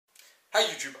Hey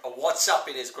YouTube, what's up?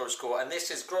 It is GrossGore, and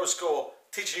this is GrossGore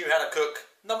teaching you how to cook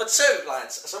number 2,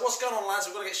 lads. So what's going on, lads?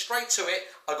 We're going to get straight to it.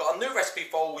 I've got a new recipe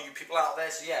for all you people out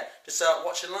there, so yeah, just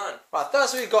watch and learn. Right,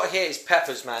 first thing we've got here is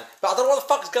peppers, man. But I don't know what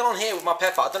the fuck is going on here with my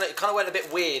pepper. I don't know, it kind of went a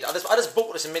bit weird. I just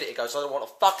bought this a minute ago, so I don't know what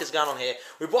the fuck is going on here.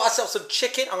 We bought ourselves some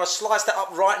chicken. I'm going to slice that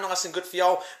up right nice and good for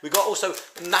y'all. We got also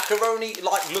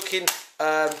macaroni-like looking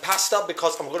pasta,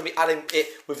 because I'm going to be adding it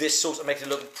with this sauce and making it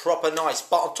look proper nice.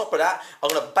 But on top of that, I'm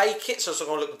going to bake it so it's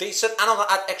going to look decent, and I'm going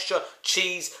to add extra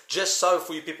cheese just so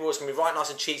for you people it's going to be right nice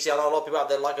and cheesy. I know a lot of people out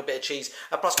there like a bit of cheese.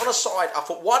 And plus on the side, I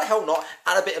thought, why the hell not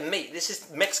add a bit of meat? This is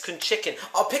Mexican chicken.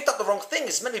 I picked up the wrong thing.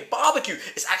 It's meant to be barbecue.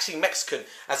 It's actually Mexican.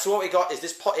 And so what we got is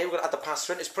this pot here. We're going to add the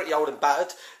pasta in. It's pretty old and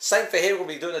battered. Same for here. We're going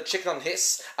to be doing the chicken on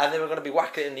this, and then we're going to be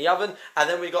whacking it in the oven. And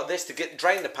then we got this to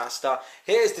drain the pasta.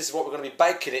 This is what we're going to be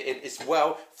baking it in as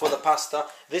well for the pasta.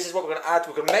 This is what we're going to add.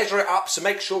 We're going to measure it up, so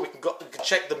make sure we can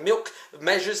check the milk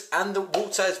measures and the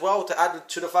water as well to add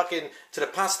to the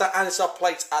pasta, and it's our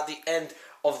plates at the end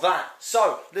of that.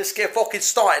 So let's get fucking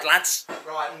started, lads.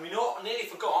 Right, and we nearly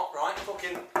forgot, right,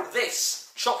 fucking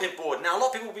this chopping board. Now a lot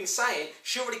of people have been saying you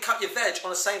should already cut your veg on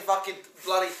the same fucking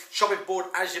bloody chopping board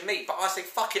as your meat, but I say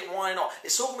fuck it, why not?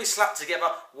 It's all gonna be slapped together,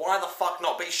 why the fuck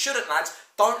not? But you shouldn't, lads.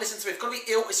 Don't listen to me. It's gonna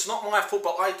be ill. It's not my fault,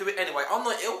 but I do it anyway. I'm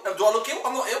not ill. Do I look ill?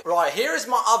 I'm not ill. Right, here is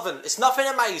my oven. It's nothing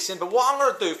amazing, but what I'm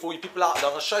gonna do for you people out there,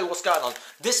 I'm gonna show you what's going on.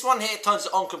 This one here turns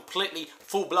it on completely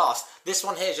full blast. This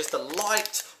one here is just a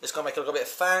light. It's gonna make it look a bit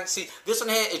fancy. This one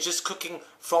here is just cooking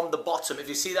from the bottom. If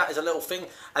you see that, is a little thing,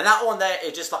 and that one there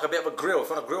is just like a bit of a grill. If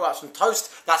you want to grill out some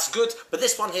toast, that's good. But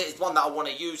this one here is one that I want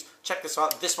to use. Check this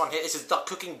out. This one here, this is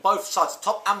cooking both sides,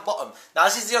 top and bottom. Now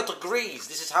this is 0 degrees.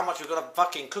 This is how much you're gonna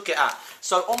fucking cook it at.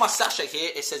 So on my sachet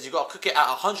here, it says you got to cook it at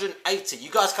 180. You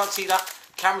guys can't see that.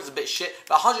 The camera's a bit shit,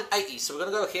 but 180. So we're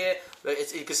gonna go here.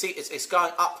 You can see it's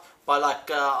going up by like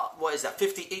what is that?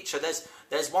 50 each. So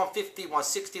there's 150,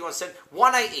 160, 170,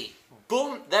 180.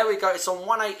 Boom, there we go, it's on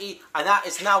 180, and that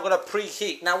is now going to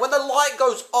preheat. Now when the light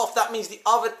goes off, that means the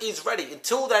oven is ready.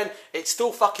 Until then, it's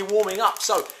still fucking warming up.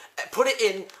 So put it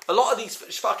in. A lot of these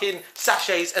fucking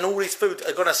sachets and all these food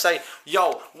are going to say,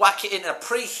 yo, whack it in a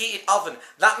preheated oven.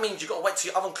 That means you've got to wait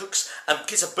till your oven cooks and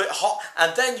gets a bit hot,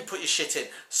 and then you put your shit in.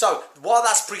 So while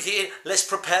that's preheating, let's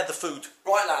prepare the food.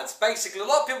 Right, lads, basically a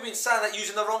lot of people have been saying that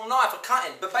using the wrong knife for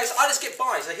cutting, but basically I just get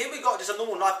by. So here we got just a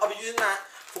normal knife. I'll be using that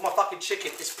for my fucking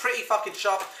chicken. It's pretty fucking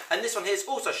sharp, and this one here is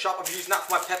also sharp. I'm using that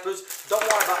for my peppers. Don't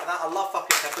worry about that, I love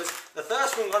fucking peppers. The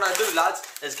first thing we're gonna do, lads,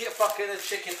 is get fucking the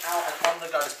chicken out and on the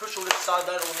go. Let's push all this side,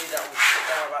 don't need that, don't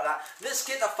worry about that. Let's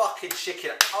get the fucking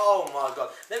chicken. Oh my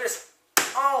god, let me just,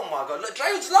 oh my god, look,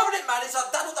 Draven's loving it, man. He's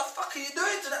like, Dad, what the fuck are you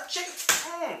doing to that chicken?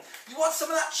 You want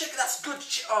some of that chicken? That's good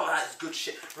shit. Oh, that is good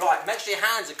shit. Right, make sure your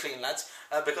hands are clean, lads.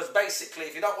 Because basically,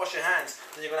 if you don't wash your hands,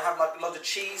 then you're going to have like loads of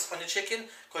cheese on your chicken,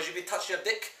 because you'll be touching your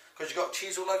dick, because you've got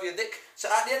cheese all over your dick. So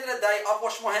at the end of the day, I've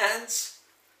washed my hands.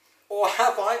 Or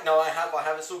have I? No, I have,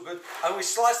 it's all good. And we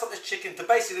sliced up this chicken to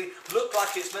basically look like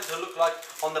it's meant to look like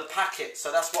on the packet.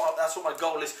 So that's what my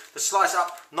goal is, to slice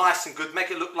up nice and good,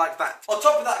 make it look like that. On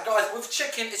top of that, guys, with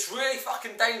chicken, it's really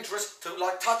fucking dangerous to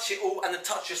like touch it all and then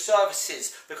touch your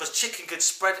surfaces, because chicken can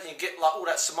spread and you get like all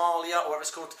that Somalia, or whatever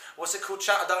it's called. What's it called,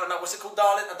 chat? I don't know. What's it called,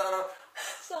 darling? I don't know.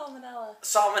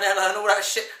 Salmonella and all that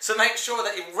shit. So make sure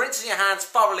that you're rinsing your hands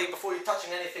thoroughly before you're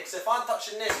touching anything. So if I'm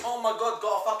touching this, oh my god,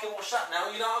 gotta fucking wash that now,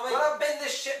 you know what I mean? When I bin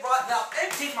this shit right now, I've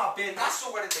emptied my bin, that's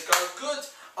all ready to go, good.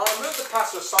 I'll move the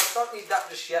pasta aside, don't need that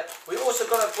just yet. We also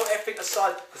got to put everything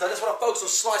aside, because I just want to focus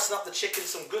on slicing up the chicken,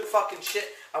 some good fucking shit.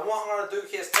 And what I'm going to do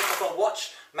here is take off my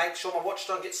watch, make sure my watch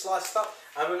don't get sliced up,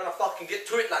 and we're going to fucking get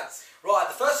to it, lads. Right,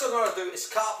 the first thing I'm going to do is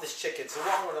cut up this chicken. So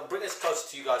what I'm going to bring this closer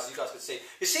to you guys, so you guys can see.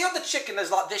 You see on the chicken there's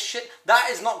like this shit? That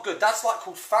is not good. That's like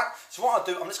called fat. So what I'll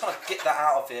do, I'm just going to get that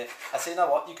out of here. I say, you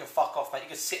know what, you can fuck off, mate. You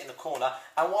can sit in the corner.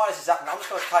 And while this is happening, I'm just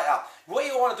going to cut it out. What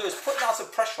you want to do is put down some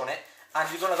pressure on it, and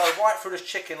you're going to go right through this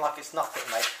chicken like it's nothing,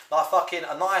 mate. Like fucking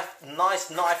a nice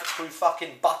knife through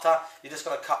fucking butter. You're just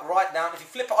going to cut right down. If you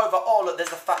flip it over, oh look, there's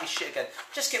the fatty shit again.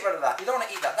 Just get rid of that. You don't want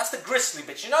to eat that. That's the gristly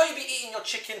bits. You know you'll be eating your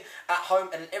chicken at home,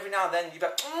 and every now and then you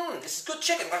go, this is good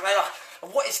chicken.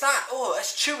 What is that? Oh,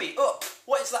 that's chewy. Oh,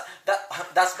 what is that?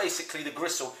 That's basically the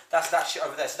gristle. That's that shit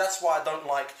over there. So that's why I don't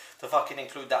like to fucking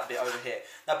include that bit over here.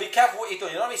 Now be careful what you're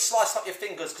doing. You don't want to slice up your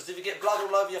fingers, because if you get blood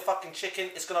all over your fucking chicken,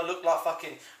 it's going to look like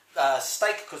fucking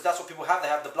steak, because that's what people have. They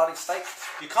have the bloody steak.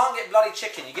 You can't get bloody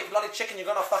chicken. You get bloody chicken, you're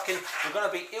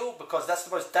gonna be ill, because that's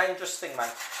the most dangerous thing, man.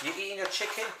 You're eating your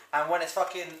chicken, and when it's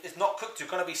not cooked, you're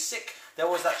gonna be sick. There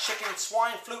was that chicken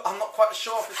swine flu. I'm not quite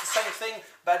sure if it's the same thing,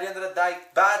 but at the end of the day,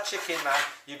 bad chicken, man.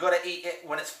 You gotta eat it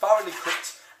when it's thoroughly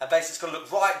cooked, and basically it's gonna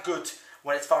look right good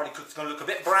when it's thoroughly cooked. It's going to look a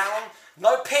bit brown.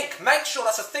 No pink. Make sure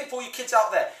that's a thing for all you kids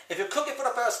out there. If you're cooking for the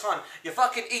first time, you're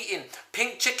fucking eating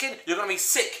pink chicken, you're going to be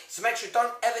sick. So make sure you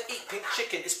don't ever eat pink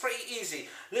chicken. It's pretty easy.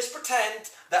 Let's pretend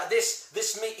that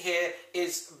this meat here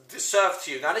is served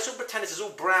to you. Now let's all pretend this is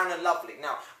all brown and lovely.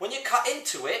 Now, when you cut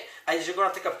into it, as you're going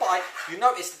to take a bite, you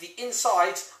notice that the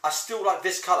insides are still like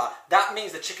this colour. That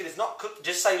means the chicken is not cooked.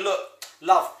 Just say, look,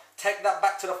 love, take that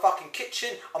back to the fucking kitchen.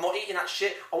 I'm not eating that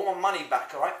shit. I want my money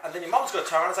back, alright? And then your mum's going to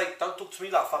turn around and say, don't talk to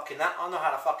me like fucking that. I know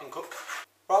how to fucking cook.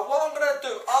 Right, what I'm going to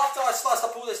do, after I slice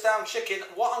up all this damn chicken,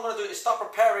 what I'm going to do is start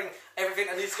preparing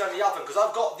everything that needs to go in the oven. Because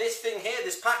I've got this thing here,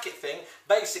 this packet thing.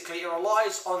 Basically, it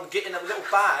relies on getting a little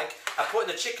bag and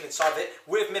putting the chicken inside of it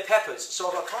with my peppers.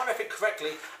 So I've got to time everything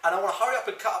correctly. And I want to hurry up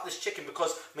and cut up this chicken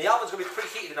because my oven's going to be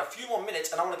preheated in a few more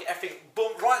minutes. And I want to get everything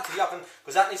boom right into the oven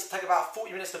because that needs to take about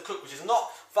 40 minutes to cook, which is not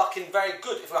fucking very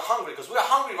good if we're hungry. Because we're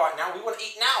hungry right now. We want to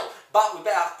eat now. But we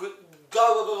better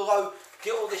go.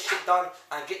 Get all this shit done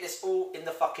and get this all in the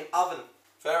fucking oven.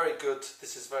 Very good.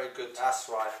 This is very good. That's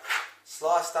right.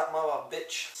 Slice that mother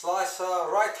bitch. Slice her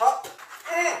right up.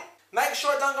 Make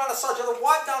sure it don't go on the sides. You have to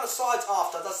wipe down the sides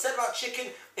after. As I said about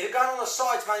chicken, if you're going on the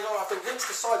sides, man, you're going to have to rinse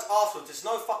the sides afterwards. It's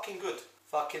no fucking good.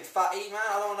 Fucking fatty, man.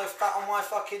 I don't want no fat on my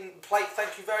fucking plate.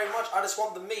 Thank you very much. I just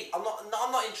want the meat. I'm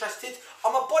not interested.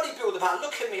 I'm a bodybuilder, man.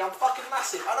 Look at me. I'm fucking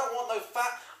massive. I don't want no fat.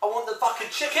 I want the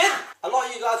fucking chicken. A lot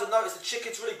of you guys will notice the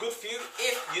chicken's really good for you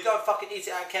if you don't fucking eat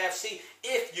it at KFC.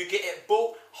 If you get it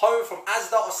bought home from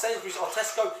Asda or Sainsbury's or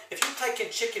Tesco. If you're taking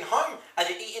chicken home and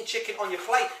you're eating chicken on your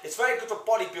plate, it's very good for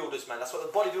bodybuilders, man. That's what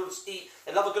the bodybuilders eat.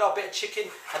 They love a good old bit of chicken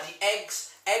and the eggs.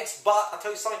 But I'll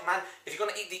tell you something, man, if you're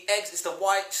going to eat the eggs, it's the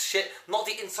white shit, not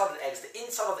the inside of the eggs. The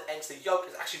inside of the eggs, the yolk,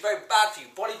 is actually very bad for you.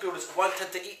 Bodybuilders won't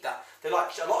tend to eat that. They like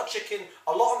a lot of chicken,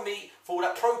 a lot of meat for all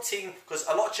that protein, because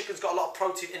a lot of chicken's got a lot of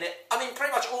protein in it. I mean,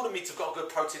 pretty much all the meats have got a good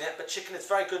protein in it, but chicken is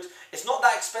very good. It's not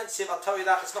that expensive, I'll tell you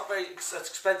that. It's not very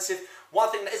expensive.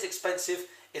 One thing that is expensive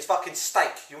is fucking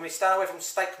steak. You want me to stand away from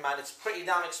steak, man? It's pretty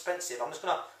damn expensive. I'm just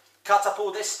going to cut up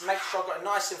all this, make sure I've got it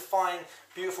nice and fine,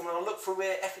 beautiful. I'm going to look through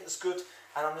it, everything's good.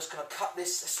 And I'm just going to cut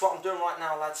this. This is what I'm doing right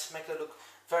now, lads. Make it look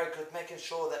very good. Making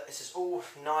sure that this is all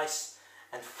nice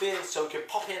and thin so we can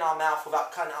pop it in our mouth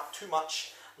without cutting it up too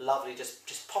much. Lovely.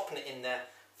 Just popping it in there.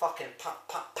 Fucking pop,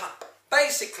 pop, pop.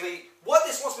 Basically, what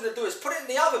this wants me to do is put it in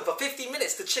the oven for 15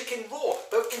 minutes, the chicken raw.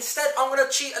 But instead, I'm going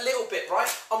to cheat a little bit, right?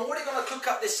 I'm already going to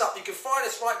cook up this up. You can fry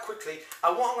this right quickly.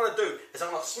 And what I'm going to do is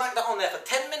I'm going to smack that on there for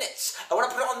 10 minutes. And when I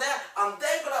put it on there, I'm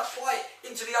then going to apply it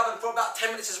into the oven for about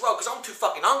 10 minutes as well. Because I'm too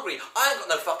fucking hungry. I ain't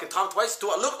got no fucking time to waste.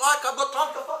 Do I look like I've got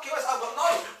time to fucking waste? I've got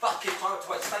no fucking time to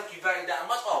waste. Thank you very damn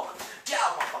much. Oh, get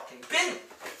out of my fucking bin.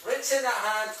 Rinse in that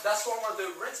hand. That's what I'm going to do.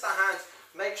 Rinse that hand.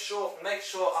 Make sure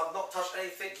I've not touched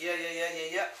anything.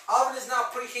 Yeah. Oven is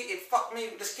now preheated. Fuck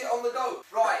me, let's get on the go.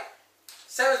 Right.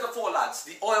 Same as before, lads.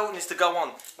 The oil needs to go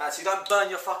on. Lads, so you don't burn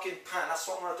your fucking pan. That's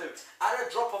what I'm going to do. Add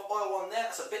a drop of oil on there.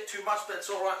 That's a bit too much, but it's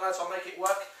alright, lads. I'll make it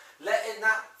work. Letting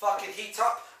that fucking heat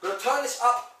up. I'm going to turn this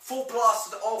up. Full blast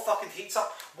so the oil fucking heats up.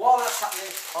 While that's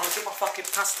happening, I'm going to get my fucking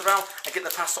pasta around and get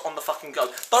the pasta on the fucking go.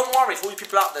 Don't worry, for all you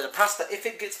people out there, the pasta, if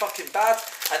it gets fucking bad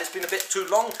and it's been a bit too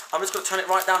long, I'm just going to turn it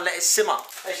right down, let it simmer.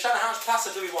 Hey, Shannon, how much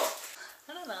pasta do we want?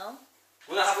 I don't know.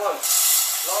 We're going to have loads.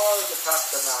 Loads of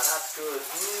pasta, man. That's good.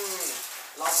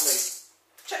 Lovely.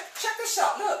 Check this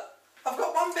out, look. I've got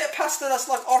one bit of pasta that's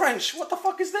like orange. What the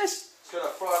fuck is this? Just going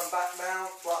to fry them back down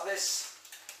like this.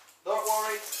 Don't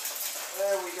worry.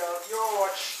 There we go. You're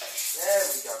right. There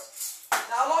we go.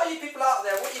 Now, a lot of you people out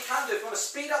there, what you can do, if you want to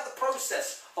speed up the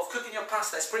process of cooking your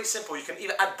pasta, it's pretty simple. You can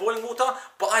either add boiling water,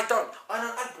 but I don't. I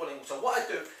don't add boiling water. What I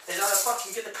do is I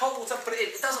fucking get the cold water and put it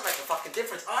in. It doesn't make a fucking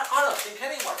difference. I don't think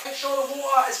anyway. Make sure the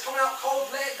water is coming out cold.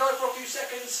 Let it go for a few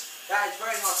seconds. That is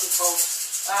very nice and cold.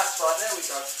 That's right. There we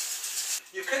go.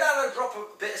 You could add a drop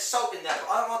of a bit of salt in there,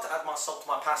 but I don't want to add my salt to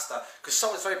my pasta because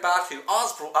salt is very bad for you. I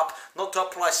was brought up not to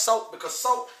apply salt because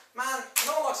salt, man,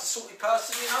 no one likes a salty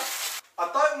person, you know.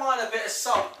 I don't mind a bit of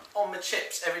salt on my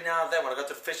chips every now and then when I go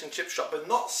to the fish and chip shop, but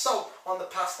not salt on the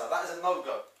pasta. That is a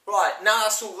no-go. Right, now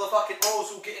that's all the fucking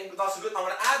oil's all getting nice and good. I'm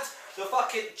going to add the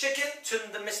fucking chicken to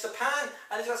the Mr. Pan,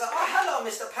 and he's going to say, oh, hello,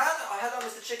 Mr. Pan. Oh, hello,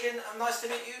 Mr. Chicken. Nice to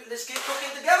meet you. Let's get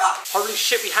cooking together. Holy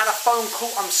shit, we had a phone call.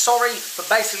 I'm sorry, but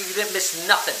basically we didn't miss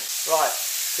nothing. Right,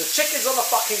 the chicken's on the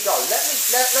fucking go. Let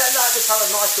this have a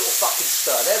nice little fucking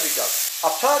stir. There we go.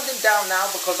 I've turned him down now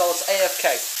because I was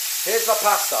AFK. Here's my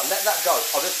pasta. Let that go.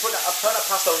 I'll turn the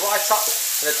pasta right up,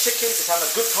 and the chicken is having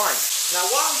a good time. Now,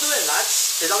 what I'm doing,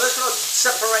 lads, is I'm just going to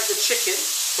separate the chicken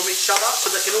from each other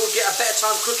so they can all get a better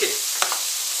time cooking.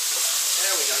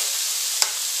 There we go.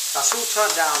 That's all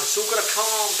turned down. It's all going to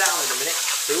calm down in a minute.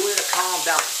 The They all need to calm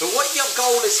down. But what your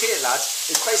goal is here,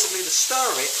 lads, is basically to stir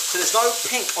it so there's no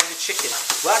pink on your chicken.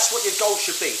 Well, that's what your goal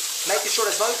should be. Making sure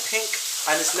there's no pink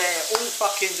and just let it all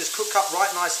fucking just cook up right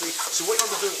nicely. So what you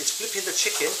want to do is flipping the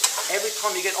chicken every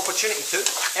time you get an opportunity to.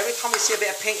 Every time you see a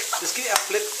bit of pink, just give it a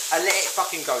flip and let it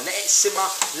fucking go. Let it simmer,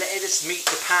 let it just meet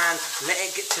the pan, let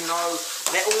it get to know,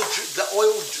 let all the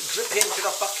oil drip into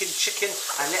the fucking chicken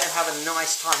and let it have a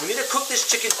nice time. We need to cook this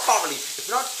chicken thoroughly. If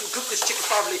we don't cook this chicken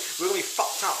thoroughly, we're going to be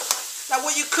fucked up. Now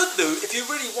what you could do, if you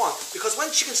really want, because when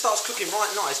chicken starts cooking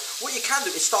right nice, what you can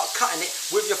do is start cutting it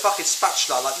with your fucking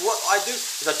spatula. Like what I do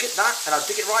is I get that and I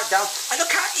dig it right down, and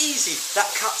look how easy that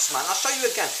cuts, man. I'll show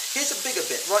you again. Here's a bigger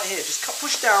bit right here. Just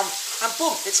push down and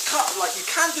boom, it's cut. Like you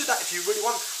can do that if you really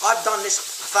want. I've done this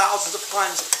thousands of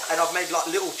times and I've made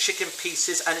like little chicken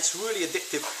pieces, and it's really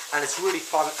addictive and it's really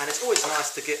fun, and it's always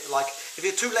nice to get, like, if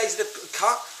you're too lazy to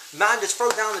cut, man, just throw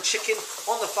down the chicken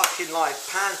on the fucking like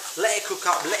pan, let it cook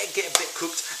up, let it get a bit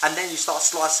cooked, and then you start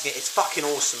slicing it. It's fucking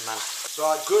awesome, man.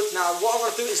 Right, good. Now what I'm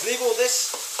going to do is leave all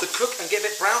this to cook and get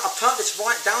a bit brown. I've turned this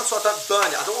right down so I don't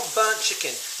burn it. I don't want burnt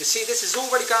chicken. You see, this is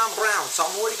already going brown, so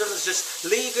I'm already going to just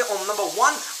leave it on number 1.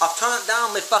 I've turned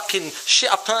down my fucking shit.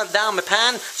 I've turned down my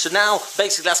pan, so now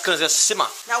basically that's going to just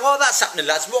simmer. Now while that's happening,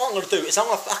 lads, what I'm going to do is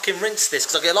I'm going to fucking rinse this,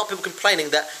 because I get a lot of people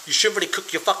complaining that you shouldn't really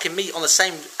cook your fucking meat on the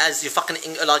same as your fucking,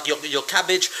 like your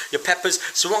cabbage, your peppers.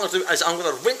 So what I'm going to do is I'm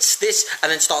going to rinse this and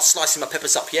then start slicing my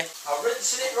peppers up, yeah? I'm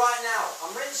rinsing it right now.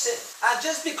 I'm rinsing. And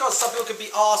just because some people can be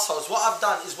arseholes, what I've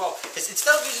done as well is,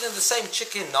 instead of using the same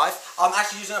chicken knife, I'm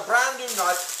actually using a brand new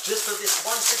knife just for this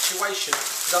one situation.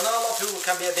 Because I know a lot of people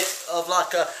can be a bit of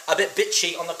like a bit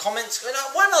bitchy on the comments. You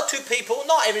know, 1 or 2 people,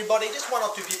 not everybody, just 1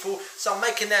 or 2 people. So I'm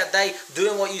making their day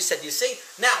doing what you said. You see?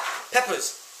 Now,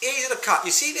 peppers. Easy to cut.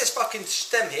 You see this fucking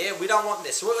stem here? We don't want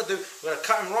this. So what we're going to do, we're going to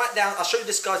cut them right down. I'll show you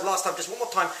this, guys, last time, just one more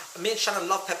time. Me and Shannon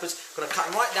love peppers. We're going to cut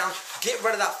them right down. Get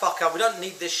rid of that fucker. We don't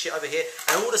need this shit over here.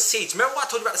 And all the seeds. Remember what I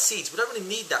told you about the seeds? We don't really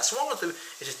need that. So what I'm going to do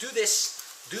is just do this,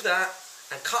 do that,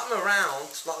 and cut them around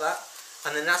like that.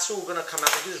 And then that's all going to come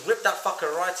out. You just rip that fucker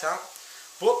right out.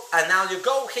 And now your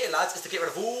goal here, lads, is to get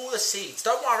rid of all the seeds.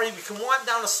 Don't worry, we can wipe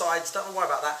down the sides, don't worry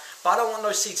about that. But I don't want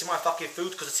no seeds in my fucking food,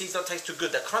 because the seeds don't taste too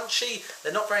good. They're crunchy,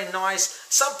 they're not very nice.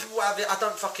 Some people have it, I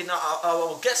don't fucking know. I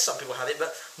will guess some people have it,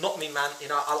 but not me, man. You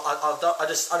know, I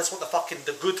just want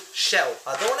the good shell.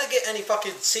 I don't want to get any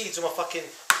fucking seeds on my fucking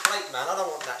plate, man. I don't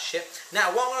want that shit. Now,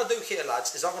 what I'm going to do here,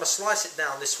 lads, is I'm going to slice it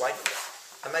down this way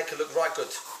and make it look right good.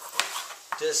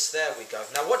 Just, there we go.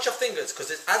 Now watch your fingers,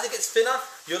 because as it gets thinner,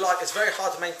 you're like, it's very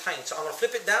hard to maintain. So I'm going to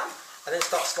flip it down and then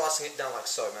start slicing it down like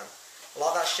so, man.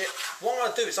 Like that shit. What I'm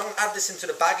going to do is I'm going to add this into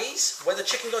the baggies. Where the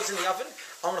chicken goes in the oven,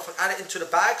 I'm going to add it into the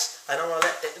bags, and I'm going to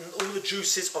let all the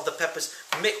juices of the peppers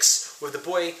mix with the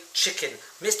boy chicken.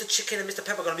 Mr. Chicken and Mr.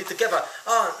 Pepper are going to be together.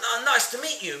 Oh, nice to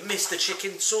meet you, Mr.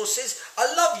 Chicken Sauces. I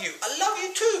love you. I love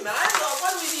you too, man. Oh,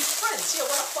 why don't we be friends? Yeah,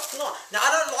 why the fuck not? Now, I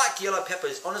don't like yellow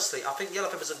peppers, honestly. I think yellow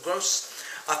peppers are gross.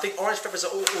 I think orange peppers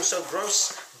are also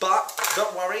gross, but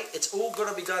don't worry, it's all going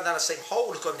to be going down the same hole.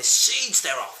 Look at the seeds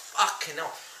there are, fucking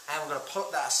hell. And we're going to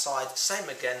put that aside, same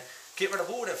again, get rid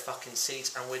of all them fucking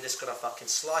seeds, and we're just going to fucking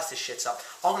slice this shit up.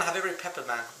 I'm going to have every pepper,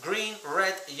 man. Green,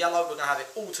 red, yellow, we're going to have it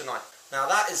all tonight. Now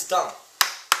that is done.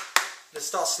 Let's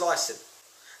start slicing.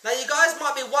 Now you guys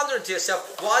might be wondering to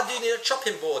yourself, why do you need a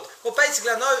chopping board? Well, basically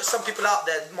I know some people out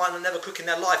there might never cook in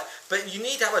their life, but you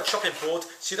need to have a chopping board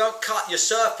so you don't cut your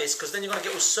surface, because then you're going to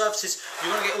get all surfaces,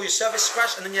 you're going to get all your surface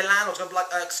scratched, and then your landlord's going to be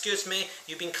like, excuse me,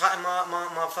 you've been cutting my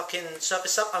fucking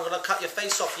surface up, I'm going to cut your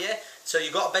face off, yeah? So you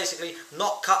got to basically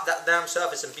not cut that damn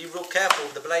surface, and be real careful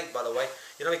with the blade, by the way.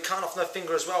 You know, be cutting off no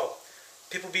finger as well.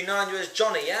 People be knowing you as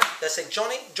Johnny, yeah? They say,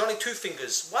 Johnny 2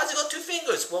 fingers. Why has he got 2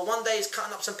 fingers? Well, one day he's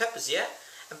cutting up some peppers, yeah?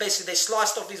 And basically they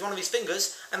sliced off one of his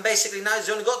fingers, and basically now he's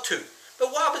only got 2.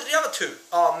 But what happened to the other 2?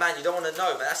 Oh man, you don't want to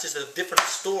know, but that's just a different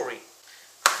story.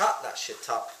 Cut that shit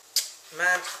up.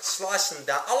 Man, slice them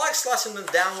down. I like slicing them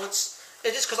downwards.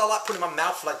 It's just because I like putting my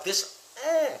mouth like this.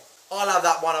 I'll have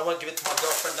that one, I won't give it to my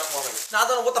girlfriend, don't worry. Now I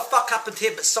don't know what the fuck happened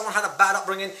here, but someone had a bad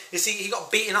upbringing. You see, he got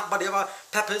beaten up by the other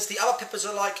peppers. The other peppers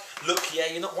are like, look,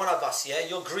 yeah, you're not one of us, yeah?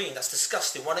 You're green, that's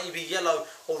disgusting. Why don't you be yellow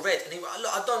or red? And he went,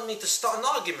 look, I don't need to start an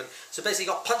argument. So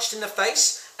basically he got punched in the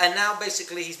face, and now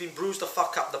basically he's been bruised the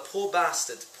fuck up. The poor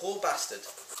bastard. Poor bastard.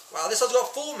 Wow, this one's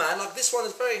got 4, man. Like, this one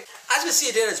is very... As you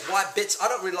see there, there's white bits. I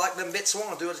don't really like them bits. So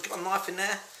what I'm going to do is get my knife in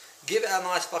there, give it a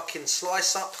nice fucking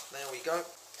slice up. There we go.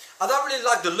 I don't really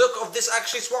like the look of this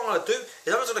actually, so what I'm going to do is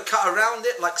I'm just going to cut around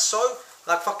it like so,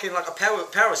 like fucking like a pair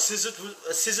of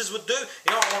scissors would do,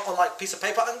 you know, on like a piece of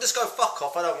paper, and just go fuck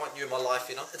off. I don't want you in my life,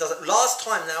 you know. It doesn't. Last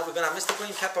time now we're gonna have Mr.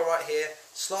 Green Pepper right here,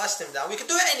 slice them down. We can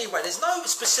do it anyway. There's no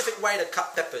specific way to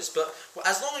cut peppers, but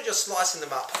as long as you're slicing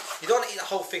them up, you don't want to eat the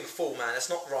whole thing full, man. That's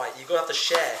not right. You gotta have to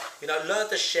share. You know, learn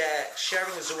to share.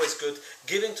 Sharing is always good.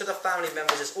 Giving to the family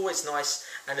members is always nice.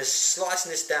 And just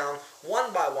slicing this down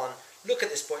one by one. Look at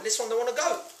this boy. This one don't want to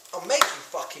go. I'll make you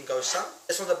fucking go, son.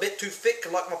 This one's a bit too thick,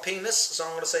 like my penis, so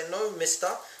I'm going to say, no, mister.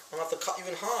 I'm going to have to cut you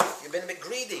in half. You've been a bit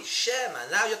greedy. Share,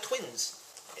 man. Now you're twins.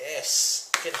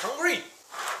 Yes. Get hungry.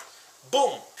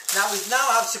 Boom. Now we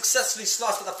have successfully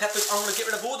sliced with the peppers. I'm going to get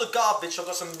rid of all the garbage. I've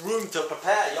got some room to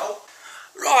prepare, yo.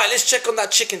 Right, let's check on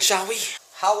that chicken, shall we?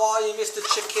 How are you, Mr.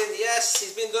 Chicken? Yes,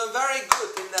 he's been doing very good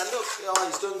in there. Look, oh,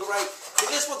 he's doing great. He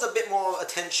just wants a bit more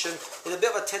attention. He's a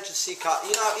bit of attention seeker.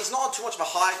 You know, he's not on too much of a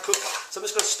high cook, so I'm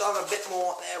just going to stir him a bit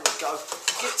more. There we go.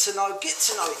 Get to know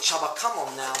each other. Come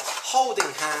on now. Holding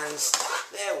hands.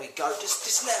 There we go. Just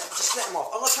let him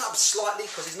off. I'm going to turn it up slightly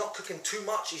because he's not cooking too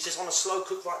much. He's just on a slow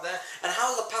cook right there. And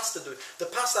how's the pasta doing? The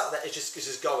pasta out there is just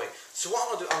going. So what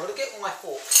I'm going to do, I'm going to get my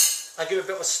fork and give it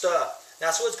a bit of a stir. Now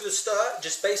it's always good to stir,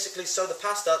 just basically so the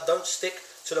pasta don't stick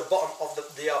to the bottom of the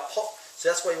pot.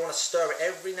 So that's why you want to stir it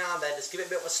every now and then. Just give it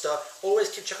a bit of a stir. Always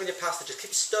keep checking your pasta. Just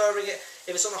keep stirring it.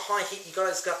 If it's on a high heat, you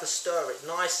guys have to stir it.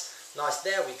 Nice, nice.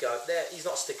 There we go. There, he's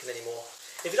not sticking anymore.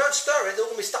 If you don't stir it, they're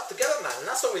all going to be stuck together, man. And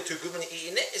that's not really too good when you're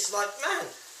eating it. It's like, man,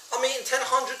 I'm eating 10,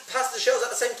 100 pasta shells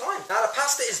at the same time. Now the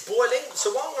pasta is boiling.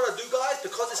 So what I'm going to do, guys,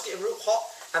 because it's getting real hot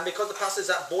and because the pasta is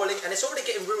at boiling and it's already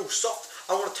getting real soft,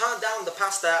 I want to turn down the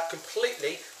pasta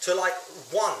completely to like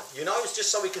 1, you know, it's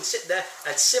just so we can sit there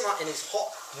and simmer in his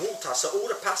hot water so all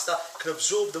the pasta can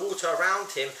absorb the water around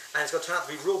him and it's going to turn out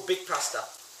to be real big pasta.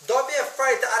 Don't be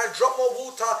afraid to add a drop more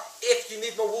water if you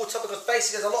need more water because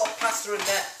basically there's a lot of pasta in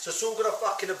there so it's all going to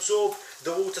fucking absorb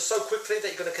the water so quickly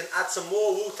that you're going to add some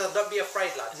more water. Don't be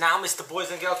afraid, lads. Now, Mr. Boys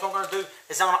and Girls, what I'm going to do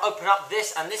is I'm going to open up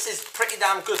this, and this is pretty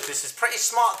damn good. This is pretty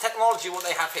smart technology what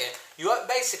they have here.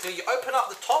 Basically, you open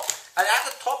up the top, and at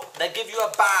the top, they give you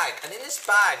a bag. And in this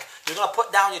bag, you're going to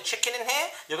put down your chicken in here,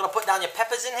 you're going to put down your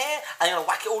peppers in here, and you're going to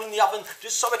whack it all in the oven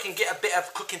just so it can get a bit of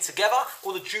cooking together.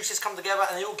 All the juices come together,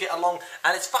 and they all get along,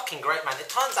 and it's fucking great, man. It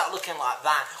turns out looking like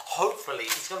that. Hopefully,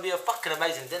 it's going to be a fucking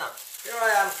amazing dinner. Here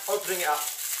I am, opening it up.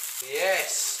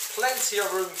 Yes, plenty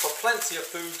of room for plenty of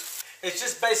food. It's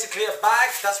just basically a bag.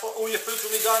 That's what all your food's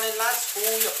going to be going in, lads.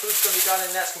 All your food's going to be going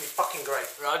in there. It's going to be fucking great.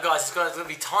 Right, guys, it's going to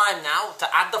be time now to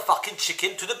add the fucking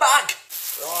chicken to the bag.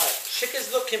 Right,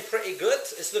 chicken's looking pretty good.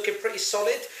 It's looking pretty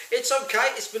solid. It's okay.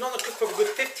 It's been on the cook for a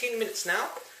good 15 minutes now.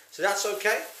 So that's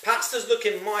okay. Pasta's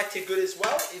looking mighty good as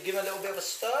well. You give it a little bit of a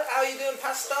stir. How are you doing,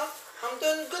 pasta? I'm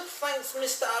doing good, thanks,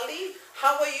 Mr. Ali.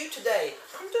 How are you today?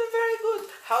 I'm doing very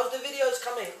good. How's the videos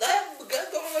coming? They're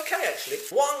going okay, actually.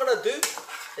 What I'm going to do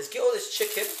is get all this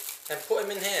chicken and put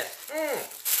him in here.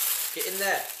 Get in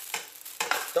there.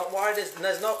 Don't worry,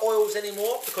 there's no oils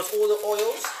anymore because all the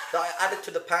oils that I added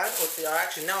to the pan are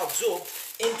actually now absorbed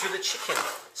into the chicken.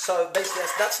 So basically,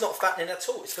 that's not fattening at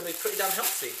all. It's going to be pretty damn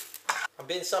healthy. I'm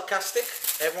being sarcastic.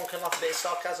 Everyone can love a bit of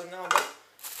sarcasm now and then.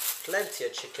 Plenty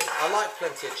of chicken. I like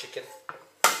plenty of chicken.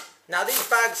 Now these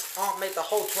bags aren't made to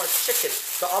hold too much chicken,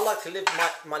 but I like to live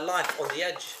my life on the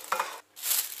edge.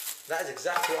 That is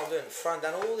exactly what I'm doing. Throwing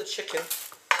down all the chicken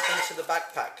into the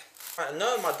backpack. Right,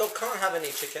 no, my dog can't have any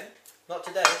chicken. Not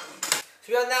today. So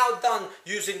we are now done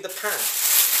using the pan.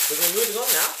 We're going to be moving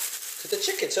on now to the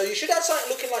chicken. So you should have something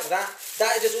looking like that.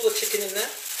 That is just all the chicken in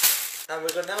there. And we're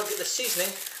going to now get the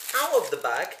seasoning out of the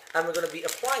bag and we're going to be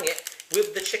applying it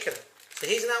with the chicken. So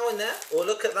he's now in there. Oh,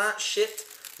 look at that shit.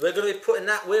 We're going to be putting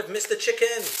that with Mr.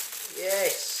 Chicken.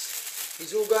 Yes.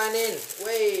 He's all going in.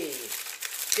 Way.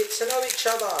 Get to know each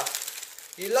other.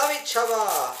 You love each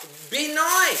other. Be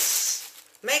nice.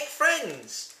 Make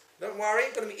friends. Don't worry.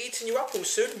 I'm going to be eating you up all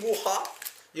soon. Wooha.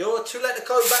 You're too late to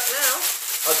go back now.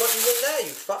 I got you in there,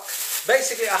 you fuck.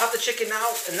 Basically, I have the chicken now,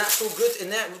 and that's all good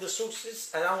in there with the sauces,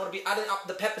 and I'm going to be adding up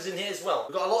the peppers in here as well.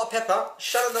 We've got a lot of pepper.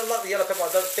 Shannon don't like the yellow pepper, I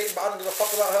don't think, but I don't give a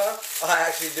fuck about her. I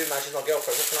actually do, man. She's my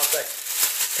girlfriend. What can I say?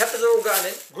 Peppers are all going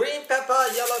in. Green pepper,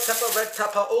 yellow pepper, red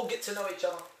pepper, all get to know each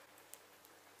other.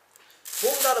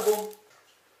 Boom, da da boom.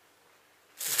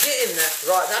 Get in there.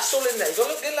 Right, that's all in there. You've got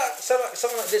to look like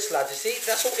something like this, lads. You see?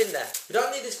 That's all in there. We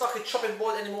don't need this fucking chopping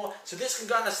board anymore, so this can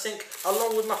go in the sink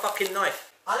along with my fucking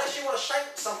knife. Unless you want to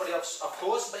shank somebody, of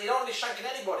course, but you don't want to be shanking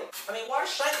anybody. I mean, why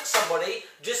shank somebody?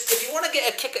 Just, if you want to get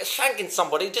a kick at shanking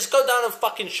somebody, just go down and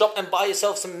fucking shop and buy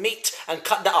yourself some meat and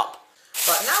cut that up.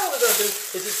 Right, now what we're going to do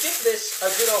is just give this a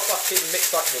good old fucking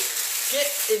mix like this. Get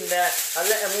in there and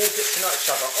let them all get to know each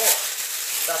other. Oh,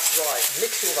 That's right.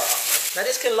 Mix all that up, man. Now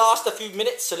this can last a few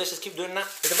minutes, so let's just keep doing that.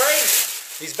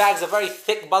 These bags are very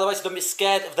thick, by the way, so don't be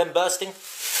scared of them bursting.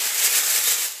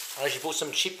 I actually bought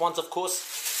some cheap ones, of course.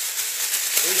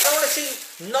 I want to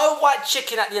see no white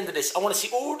chicken at the end of this. I want to see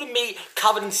all the meat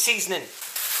covered in seasoning.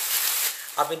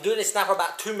 I've been doing this now for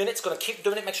about 2 minutes. Going to keep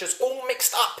doing it, make sure it's all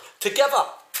mixed up together.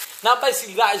 Now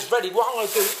basically that is ready. What I'm going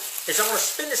to do is I'm going to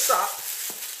spin this up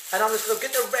and I'm just going to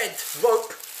get the red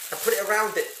rope and put it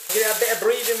around it. Give it a bit of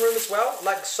breathing room as well,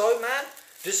 like so, man.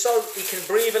 Just so he can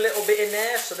breathe a little bit in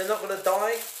there so they're not going to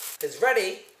die. It's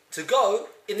ready to go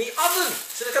in the oven.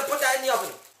 So they can put that in the oven.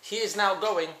 He is now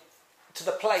going to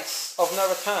the place of no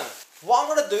return. What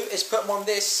I'm going to do is put them on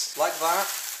this, like that.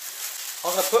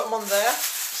 I'm going to put them on there,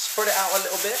 spread it out a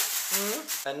little bit.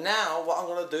 And now what I'm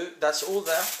going to do, that's all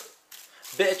there.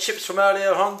 Bit of chips from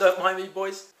earlier on, don't mind me,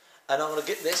 boys. And I'm going to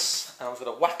get this, and I'm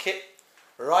going to whack it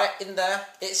right in there.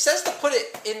 It says to put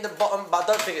it in the bottom, but I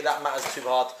don't think that matters too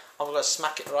hard. I'm going to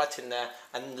smack it right in there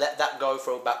and let that go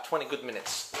for about 20 good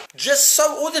minutes. Just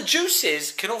so all the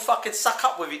juices can all fucking suck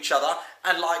up with each other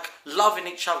and like loving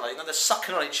each other. You know, they're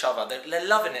sucking on each other. They're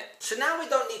loving it. So now we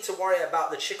don't need to worry about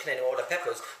the chicken anymore, or the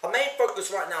peppers. Our main focus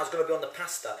right now is going to be on the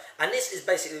pasta. And this is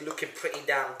basically looking pretty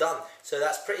damn done. So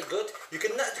that's pretty good. You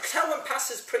can tell when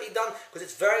pasta's pretty done because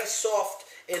it's very soft.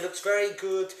 It looks very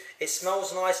good. It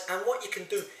smells nice. And what you can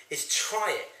do is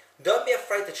try it. Don't be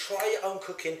afraid to try your own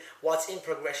cooking while it's in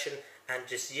progression, and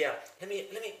just, yeah, let me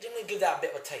give that a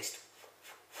bit of a taste.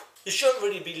 You shouldn't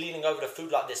really be leaning over the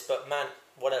food like this, but man,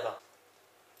 whatever.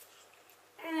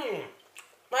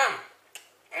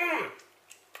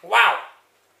 Wow,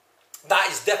 that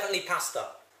is definitely pasta.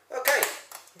 Okay,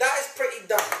 that is pretty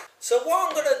done. So what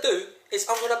I'm gonna do is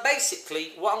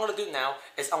what I'm gonna do now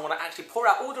is I'm gonna actually pour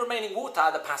out all the remaining water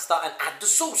out of the pasta and add the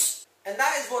sauce. And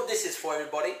that is what this is for,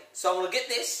 everybody. So I'm going to get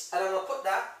this, and I'm going to put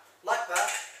that, like that,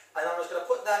 and I'm just going to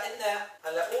put that in there,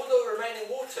 and let all the remaining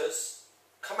waters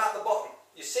come out the bottom.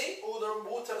 You see? All the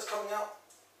water is coming out.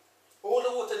 All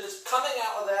the water just coming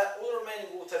out of there, all the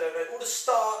remaining water there, all the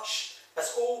starch,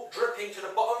 that's all dripping to the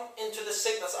bottom, into the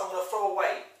sink, that's what I'm going to throw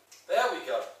away. There we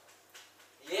go.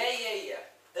 Yeah.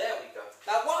 There we go.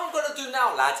 Now what I'm going to do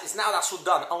now, lads, is now that's all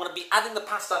done, I'm going to be adding the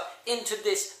pasta into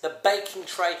the baking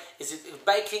tray.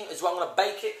 Baking is what I'm going to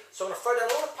bake it. So I'm going to throw down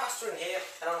all the pasta in here,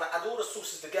 and I'm going to add all the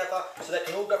sauces together so they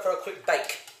can all go for a quick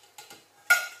bake.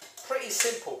 Pretty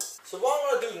simple. So what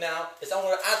I'm going to do now is I'm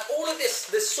going to add all of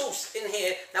this sauce in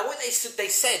here. Now what they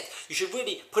said, you should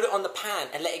really put it on the pan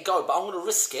and let it go, but I'm going to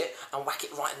risk it and whack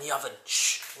it right in the oven.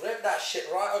 Shh. Rip that shit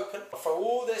right open. I'll throw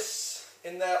all this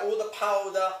in there, all the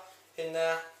powder in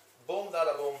there. Boom, da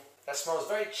boom. That smells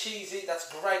very cheesy. That's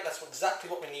great. That's exactly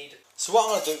what we need. So what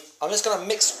I'm going to do, I'm just going to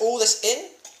mix all this in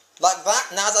like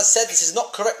that. Now, as I said, this is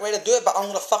not the correct way to do it, but I'm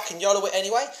going to fucking YOLO it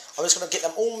anyway. I'm just going to get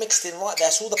them all mixed in right there.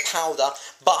 It's all the powder.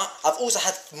 But I've also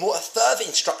had more further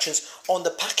instructions on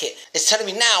the packet. It's telling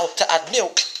me now to add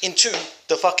milk into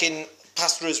the fucking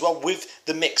pasta as well with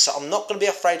the mix. So I'm not going to be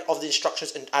afraid of the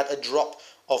instructions and add a drop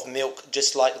of milk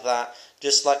just like that.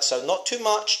 Just like so. Not too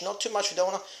much. Not too much. We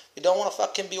don't want to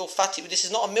fucking be all fatty. This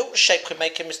is not a milkshake we're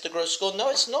making, Mr. GrossGore. No,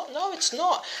 it's not. No, it's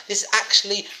not. This is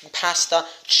actually pasta,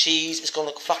 cheese. It's going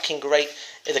to look fucking great.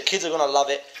 The kids are going to love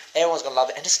it. Everyone's going to love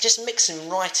it. And it's just mixing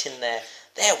right in there.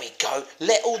 There we go.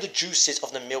 Let all the juices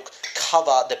of the milk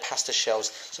cover the pasta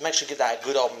shells. So make sure you give that a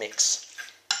good old mix.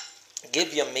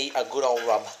 Give your meat a good old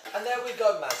rub. And there we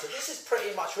go, man. So this is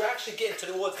pretty much, we're actually getting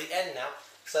towards the end now.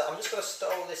 So I'm just going to stir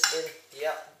all this in.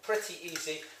 Yeah, pretty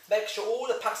easy. Make sure all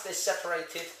the pasta is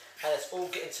separated and it's all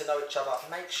getting to know each other.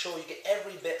 Make sure you get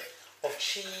every bit of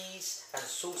cheese and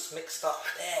sauce mixed up.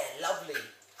 There, lovely.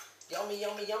 Yummy,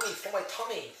 yummy, yummy for my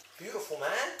tummy. Beautiful,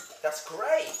 man. That's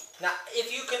great. Now,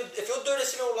 if you're doing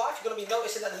this in real life, you're going to be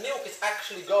noticing that the milk is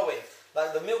actually going.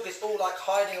 Like the milk is all like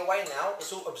hiding away now.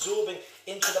 It's all absorbing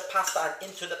into the pasta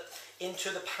and into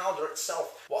the powder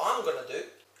itself. What I'm going to do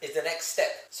is the next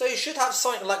step. So you should have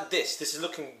something like this. This is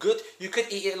looking good. You could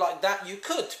eat it like that. You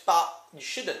could, but you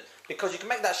shouldn't. Because you can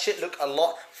make that shit look a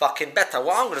lot fucking better.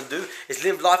 What I'm going to do is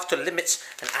live life to the limits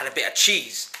and add a bit of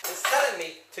cheese. It's telling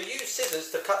me to use scissors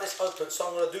to cut this open, so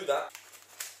I'm going to do that.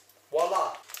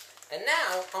 Voila. And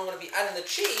now I'm going to be adding the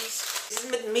cheese. This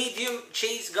is medium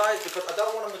cheese, guys, because I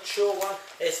don't want a mature one.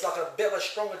 It's like a bit of a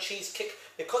stronger cheese kick.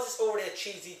 Because it's already a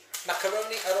cheesy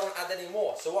macaroni, I don't want to add any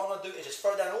more. So what I'm going to do is just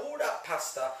throw down all that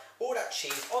pasta, all that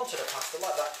cheese onto the pasta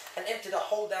like that, and empty the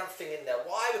whole damn thing in there.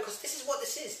 Why? Because this is what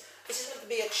this is. This is going to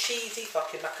be a cheesy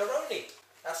fucking macaroni.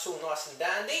 That's all nice and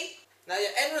dandy. Now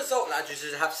your end result, lads,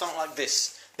 is to have something like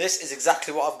this. This is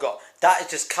exactly what I've got. That is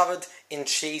just covered in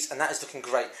cheese and that is looking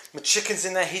great. My chicken's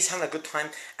in there, he's having a good time,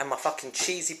 and my fucking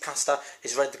cheesy pasta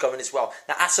is ready to go in as well.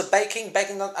 Now as for baking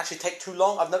doesn't actually take too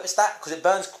long. I've noticed that because it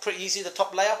burns pretty easy, the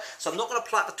top layer. So I'm not going to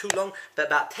apply it for too long, but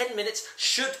about 10 minutes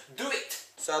should do it.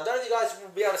 So I don't know if you guys will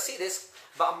be able to see this,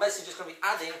 but I'm basically just going to be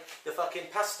adding the fucking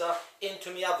pasta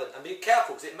into my oven. And be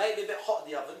careful because it may be a bit hot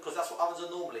in the oven, because that's what ovens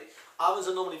are normally. Ovens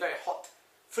are normally very hot.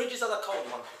 Fridges are the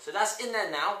cold one. So that's in there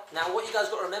now. Now what you guys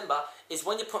got to remember is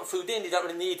when you're putting food in, you don't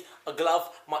really need a glove.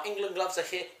 My England gloves are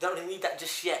here. You don't really need that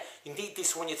just yet. You need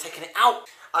this when you're taking it out.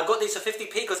 I got these for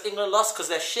 50p because England lost because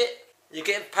they're shit. You're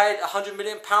getting paid £100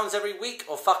 million every week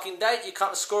or fucking day. You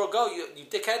can't score a goal, you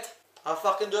dickhead. I'll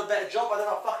fucking do a better job. I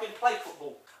don't fucking play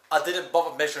football. I didn't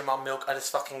bother measuring my milk, I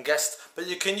just fucking guessed. But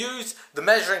you can use the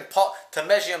measuring pot to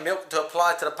measure your milk to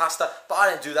apply to the pasta. But I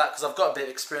didn't do that because I've got a bit of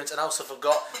experience and I also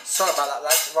forgot. Sorry about that,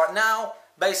 lads. Right now,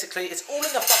 basically, it's all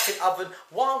in the fucking oven.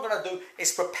 What I'm going to do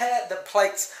is prepare the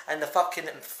plates and the fucking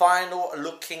final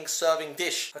looking serving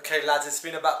dish. Okay, lads, it's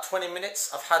been about 20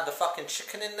 minutes. I've had the fucking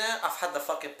chicken in there. I've had the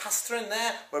fucking pasta in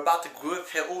there. We're about to whip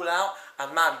it all out.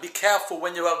 And man, be careful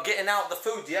when you're getting out the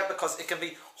food, yeah? Because it can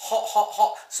be hot, hot,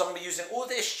 hot. So I'm going to be using all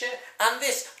this shit and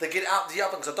this to get it out the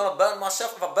oven. Because I don't want to burn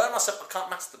myself. If I burn myself, I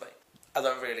can't masturbate. I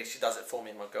don't really. She does it for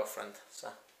me, my girlfriend. So,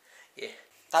 yeah.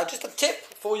 Now, just a tip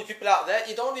for you people out there,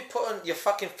 you don't want to be putting your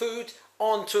fucking food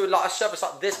onto like a surface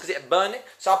like this because it'll burn it.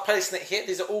 So I'm placing it here.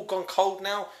 These are all gone cold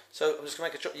now. So I'm just going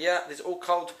to make a sure. Yeah, these are all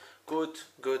cold. Good,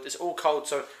 good. It's all cold.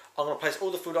 So I'm going to place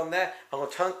all the food on there. I'm going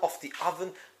to turn off the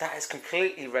oven. That is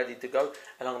completely ready to go.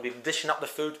 And I'm going to be dishing up the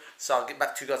food. So I'll get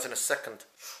back to you guys in a second.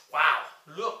 Wow,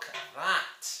 look at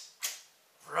that.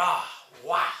 Rah,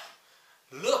 wow.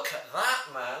 Look at that,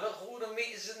 man. Look, all the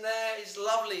meat is in there. It's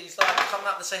lovely. It's like coming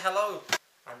out to say hello.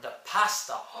 And the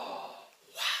pasta, oh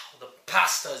wow, the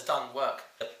pasta has done work.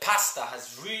 The pasta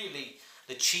has really,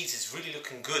 the cheese is really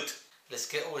looking good. Let's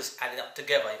get all this added up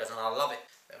together, you guys, and I love it.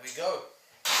 There we go.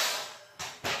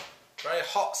 Very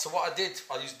hot, so what I did,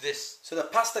 I used this. So the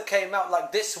pasta came out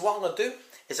like this. So what I'm going to do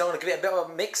is I'm going to give it a bit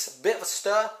of a mix, a bit of a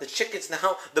stir. The chicken's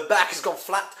now, the back has gone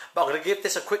flat, but I'm going to give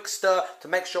this a quick stir to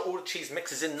make sure all the cheese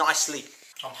mixes in nicely.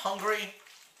 I'm hungry.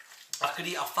 I could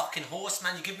eat a fucking horse,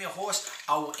 man. You give me a horse,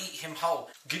 I will eat him whole.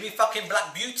 Give me fucking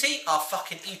Black Beauty, I'll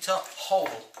fucking eat her whole.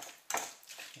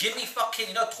 Give me fucking,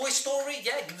 you know, Toy Story,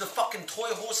 yeah? Give the fucking toy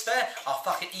horse there, I'll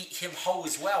fucking eat him whole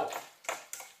as well.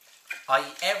 I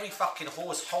eat every fucking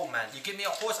horse whole, man. You give me a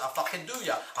horse, I'll fucking do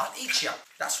ya. I'll eat ya.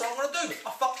 That's what I'm gonna do.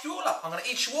 I'll fuck you all up. I'm gonna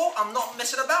eat you all. I'm not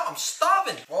messing about. I'm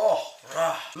starving. Oh,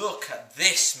 rah. Look at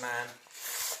this, man.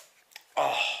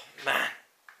 Oh, man.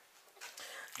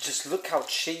 Just look how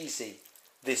cheesy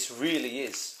this really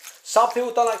is. Some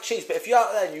people don't like cheese, but if you're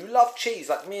out there and you love cheese,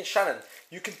 like me and Shannon,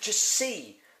 you can just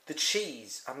see the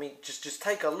cheese. I mean, just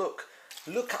take a look.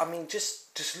 Look, I mean,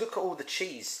 just look at all the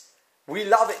cheese. We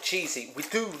love it cheesy. We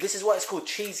do. This is what it's called,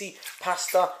 cheesy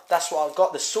pasta. That's what I've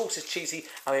got. The sauce is cheesy,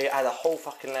 and we add a whole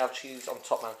fucking layer of cheese on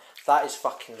top, man. That is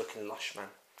fucking looking lush, man.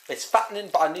 It's fattening,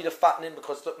 but I need a fattening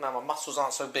because, look, man, my muscles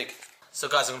aren't so big. So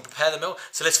guys, I'm going to prepare the meal,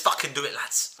 so let's fucking do it,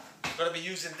 lads. I'm going to be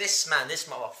using this, man, this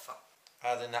motherfucker.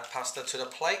 Adding that pasta to the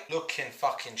plate. Looking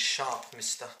fucking sharp,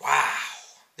 mister. Wow.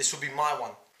 This will be my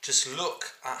one. Just look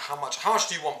at how much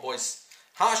do you want, boys?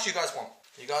 How much do you guys want?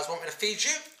 You guys want me to feed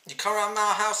you? You come around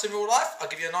my house in real life, I'll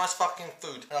give you a nice fucking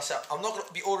food. And I said, I'm not going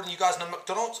to be ordering you guys no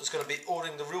McDonald's, it's going to be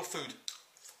ordering the real food.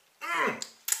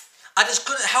 I just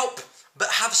couldn't help but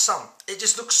have some. It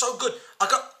just looks so good. I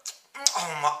got,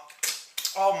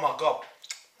 oh my God.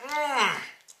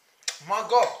 My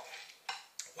God.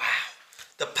 Wow.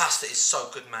 The pasta is so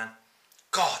good, man.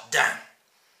 God damn.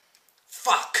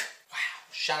 Fuck. Wow.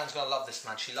 Shannon's gonna love this,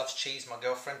 man. She loves cheese, my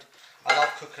girlfriend. I love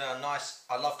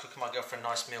cooking my girlfriend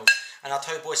nice meals. And I'll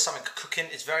tell you boys something, cooking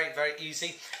is very, very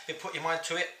easy. If you put your mind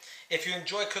to it. If you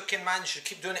enjoy cooking, man, you should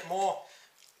keep doing it more.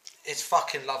 It's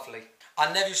fucking lovely.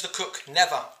 I never used to cook,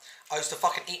 never. I used to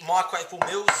fucking eat microwavable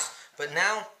meals. But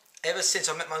now, ever since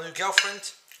I met my new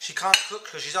girlfriend, she can't cook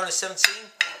because she's only 17.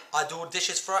 I do all the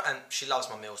dishes for her and she loves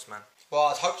my meals, man. Well,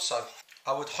 I'd hope so.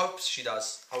 I would hope she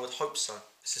does. I would hope so.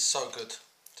 This is so good.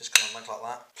 Just gonna make like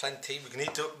that. Plenty.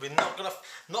 We're not gonna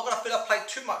fill our plate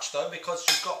too much though because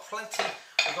we've got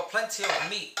plenty of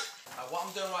meat. What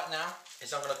I'm doing right now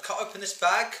is I'm gonna cut open this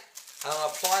bag and I'm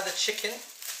gonna apply the chicken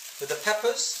with the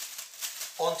peppers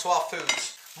onto our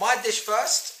foods. My dish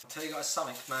first. I'll tell you guys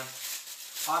something, man.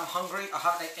 I'm hungry. I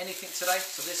haven't ate anything today,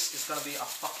 so this is gonna be a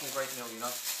fucking great meal, you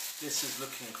know. This is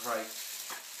looking great.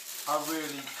 I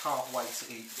really can't wait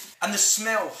to eat. And the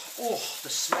smell, oh, the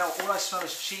smell, all I smell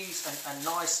is cheese and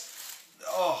nice,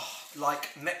 oh, like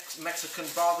Mexican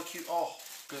barbecue. Oh,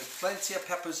 Good. Plenty of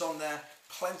peppers on there.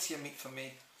 Plenty of meat for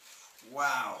me.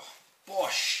 Wow.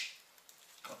 Bosh.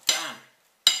 God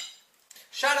damn.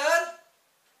 Shannon!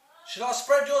 Should I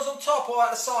spread yours on top or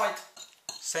at the side?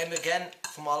 Same again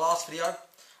for my last video. I'm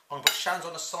going to put Shannon's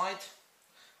on the side.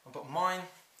 I'll put mine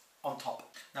on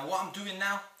top. Now what I'm doing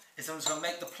now is I'm just going to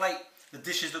make the plate, the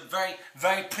dishes look very,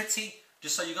 very pretty.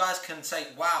 Just so you guys can say,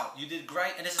 wow, you did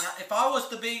great. And this is how, if I was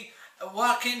to be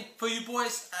working for you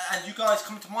boys and you guys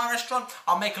come to my restaurant,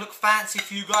 I'll make it look fancy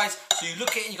for you guys. So you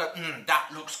look at it and you go, that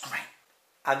looks great.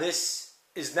 And this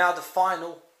is now the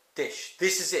final dish.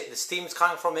 This is it. The steam's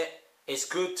coming from it. It's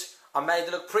good. I made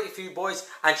it look pretty for you boys.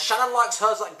 And Shannon likes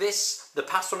hers like this, the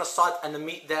pasta on the side and the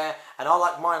meat there. And I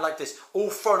like mine like this, all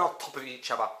thrown on top of each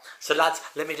other. So lads,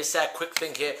 let me just say a quick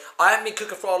thing here. I haven't been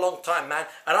cooking for a long time, man.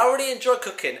 And I really enjoy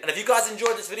cooking. And if you guys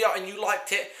enjoyed this video and you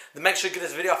liked it, then make sure you give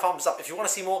this video a thumbs up. If you want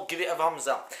to see more, give it a thumbs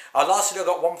up. Our last video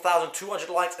got 1,200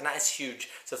 likes and that is huge.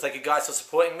 So thank you guys for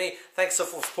supporting me. Thanks for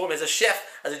supporting me as a chef,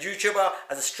 as a YouTuber,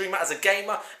 as a streamer, as a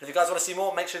gamer. And if you guys want to see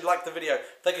more, make sure you like the video.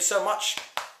 Thank you so much.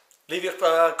 Leave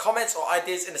your comments or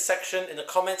ideas in the section, in the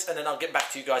comments, and then I'll get back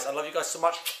to you guys. I love you guys so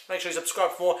much. Make sure you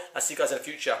subscribe for more. I'll see you guys in the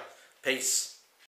future. Peace.